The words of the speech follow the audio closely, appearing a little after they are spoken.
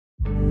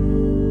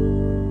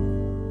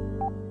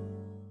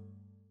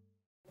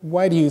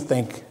Why do you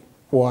think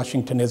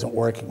Washington isn't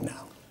working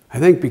now? I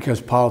think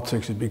because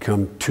politics has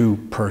become too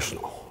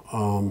personal.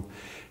 I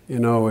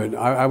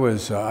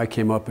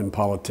came up in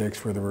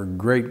politics where there were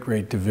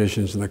great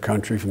divisions in the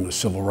country, from the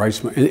civil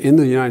rights, in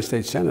the United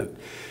States Senate,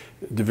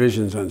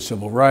 divisions on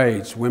civil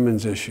rights,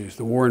 women's issues,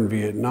 the war in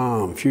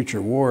Vietnam, future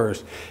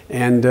wars.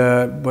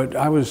 But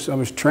I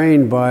was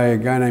trained by a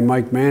guy named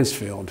Mike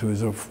Mansfield, who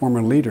is a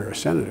former leader, a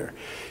senator.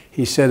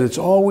 He said it's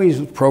always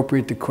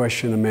appropriate to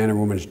question a man or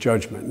woman's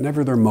judgment,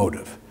 never their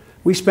motive.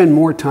 We spend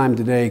more time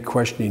today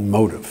questioning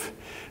motive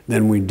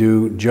than we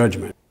do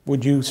judgment.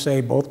 Would you say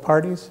both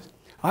parties?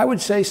 I would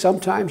say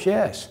sometimes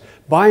yes.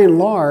 By and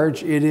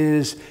large,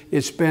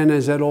 it's been,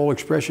 as that old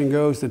expression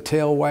goes, the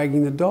tail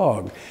wagging the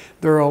dog.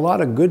 There are a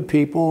lot of good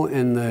people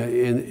in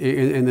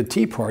the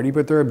Tea Party,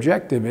 but their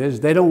objective is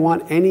they don't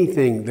want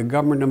anything, the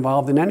government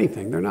involved in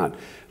anything. They're not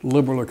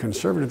liberal or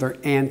conservative, they're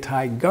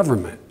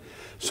anti-government.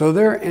 So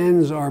their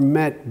ends are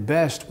met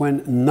best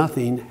when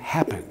nothing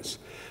happens.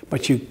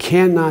 But you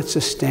cannot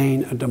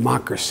sustain a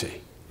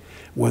democracy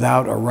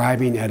without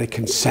arriving at a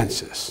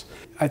consensus.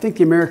 I think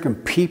the American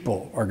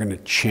people are going to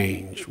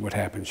change what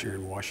happens here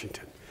in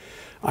Washington.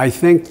 I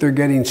think they're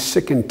getting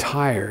sick and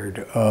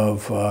tired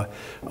of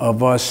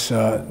us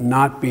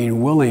not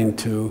being willing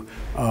to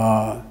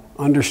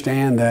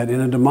understand that in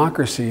a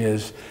democracy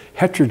as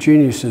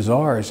heterogeneous as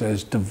ours,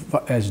 as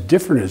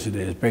different as it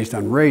is, based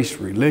on race,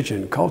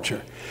 religion,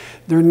 culture,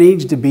 there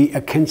needs to be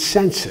a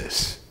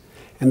consensus.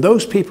 And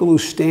those people who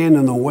stand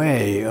in the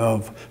way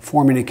of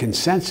forming a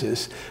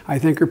consensus, I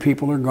think are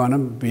people who are going to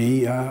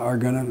be,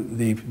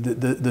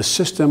 the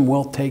system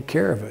will take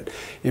care of it.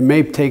 It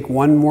may take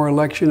one more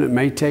election, it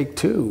may take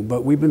two,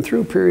 but we've been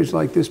through periods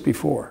like this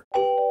before.